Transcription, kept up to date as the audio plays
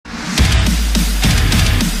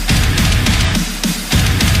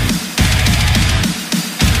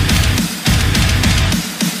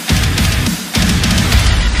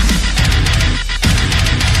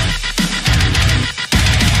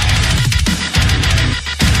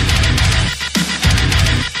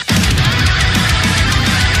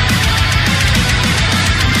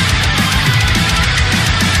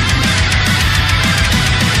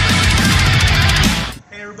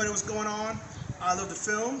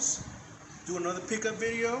Iluvthefilms, do another pickup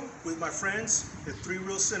video with my friends at 3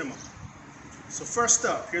 Real Cinema. So first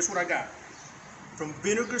up, here's what I got. From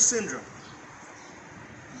Vinegar Syndrome,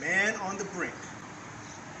 Man on the Brink.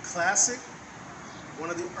 Classic, one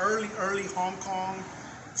of the early Hong Kong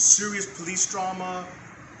serious police drama,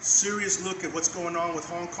 serious look at what's going on with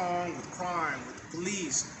Hong Kong, with crime, with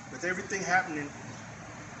police, with everything happening.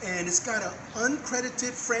 And it's got an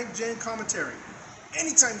uncredited Frank Jen commentary.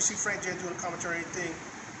 Anytime you see Frank Jen doing a commentary or anything,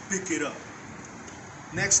 pick it up.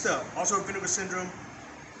 Next up, also Vinegar Syndrome.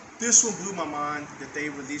 This one blew my mind that they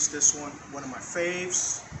released this one. One of my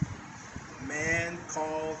faves, Man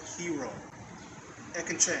Called Hero.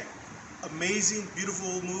 Ekin Cheng. Amazing,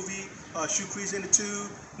 beautiful movie. Shu Kui's in it too.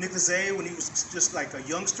 Nicholas A. when he was just like a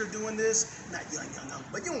youngster doing this. Not young,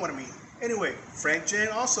 but you know what I mean. Anyway, Frank Jen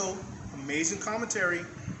also, amazing commentary.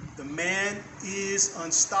 The man is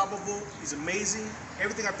unstoppable. He's amazing.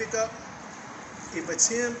 Everything I pick up, if it's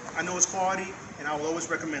him, I know it's quality, and I will always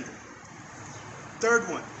recommend it. Third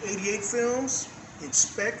one, Iluvthefilms,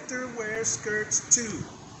 Inspector Wears Skirts 2.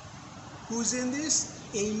 Who's in this?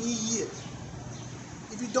 Amy Yip.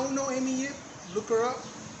 If you don't know Amy Yip, look her up.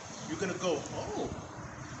 You're gonna go, oh,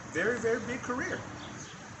 very big career.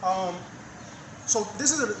 So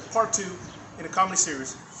this is a part 2 in a comedy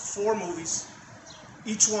series. 4 movies.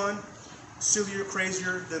 Each one sillier,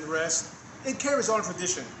 crazier than the rest. It carries on a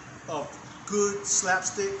tradition of good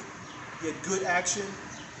slapstick, yet good action.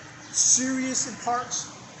 Serious in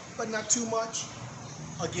parts, but not too much.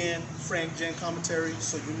 Again, Frank Jen commentary,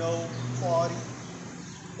 so you know quality.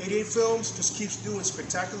 Iluvthefilms just keeps doing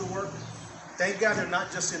spectacular work. Thank God they're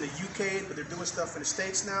not just in the UK, but they're doing stuff in the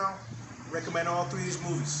States now. Recommend all 3 of these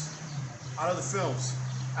movies. Iluvthefilms,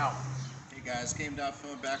 out. Hey guys,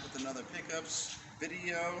 Gamedotfilm back with another pickups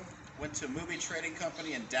video. Went to a movie trading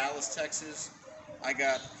company in Dallas, Texas. I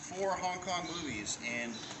got 4 Hong Kong movies,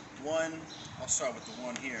 and one, I'll start with the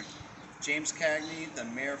one here. James Cagney, The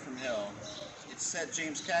Mayor from Hell. It said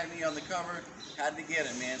James Cagney on the cover. Had to get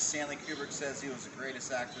it, man. Stanley Kubrick says he was the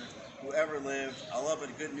greatest actor who ever lived. I love a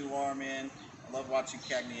good noir, man. I love watching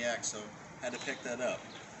Cagney act, so had to pick that up.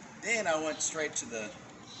 Then I went straight to the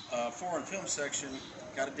foreign film section.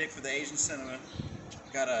 Got a dig for the Asian cinema.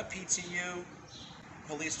 Got a PTU,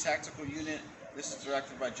 Police Tactical Unit. This is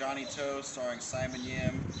directed by Johnny To, starring Simon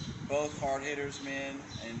Yim. Both hard hitters, man.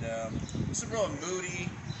 And it's a real moody,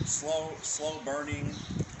 slow burning.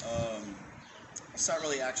 It's not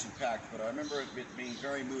really action-packed, but I remember it being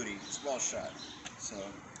very moody. It's well shot. So,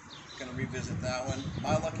 gonna revisit that one.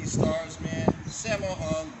 My Lucky Stars, man. Sammo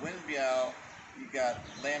Hung, Wen Biao. You got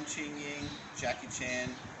Lam Ching Ying, Jackie Chan,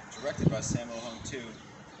 directed by Sammo Hung too.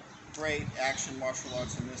 Great action martial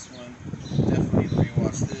arts in this one. Definitely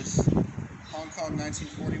rewatch this. Hong Kong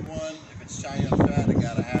 1941. If it's Chow Yun Fat, I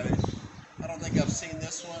gotta have it. I don't think I've seen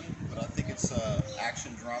this one, but I think it's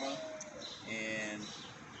action drama, and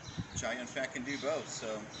Chow Yun Fat can do both. So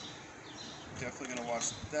definitely gonna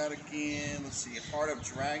watch that again. Let's see, Heart of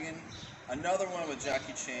Dragon. Another one with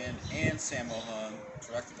Jackie Chan and Sammo Hung,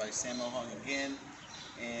 directed by Sammo Hung again.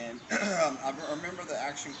 And I remember the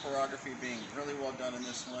action choreography being really well done in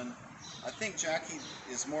this one. I think Jackie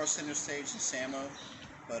is more center stage than Sammo,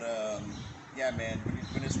 but yeah, man,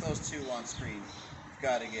 when it's those two on screen, you've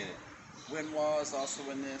got to get it. Wen Hua is also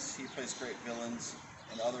in this. He plays great villains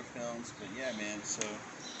in other films, but yeah, man. So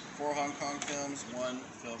 4 Hong Kong films, 1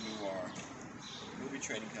 film noir. Movie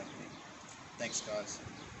trading company. Thanks, guys.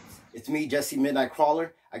 It's me, Jesse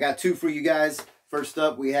Midnitekrawlr. I got 2 for you guys. First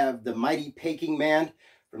up, we have The Mighty Peking Man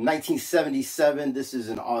from 1977. This is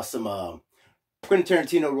an awesome Quentin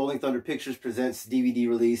Tarantino Rolling Thunder Pictures presents DVD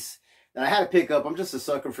release that I had to pick up. I'm just a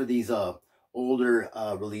sucker for these older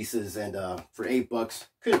releases, and for $8,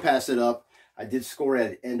 couldn't pass it up. I did score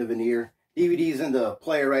at End of an Ear. DVD's in the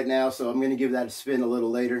player right now, so I'm going to give that a spin a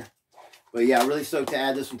little later. But yeah, really stoked to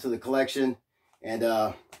add this one to the collection. And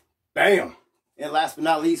bam! And last but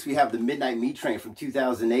not least, we have The Midnight Meat Train from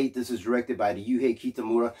 2008. This is directed by Ryuhei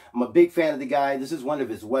Kitamura. I'm a big fan of the guy. This is one of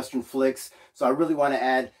his Western flicks, so I really want to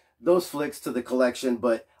add those flicks to the collection,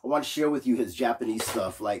 but I want to share with you his Japanese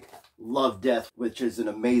stuff, like Love, Death, which is an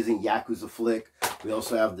amazing Yakuza flick. We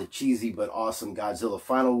also have the cheesy but awesome Godzilla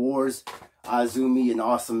Final Wars. Azumi, an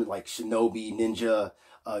awesome like shinobi ninja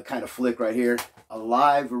kind of flick right here.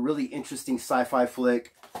 Alive, a really interesting sci-fi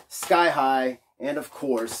flick. Sky High, and of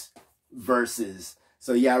course, Versus.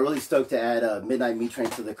 So yeah, really stoked to add Midnight Meat Train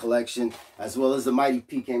to the collection, as well as The Mighty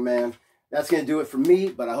Peking Man. That's going to do it for me,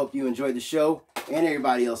 but I hope you enjoyed the show and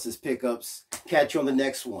everybody else's pickups. Catch you on the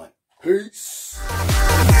next one. Peace.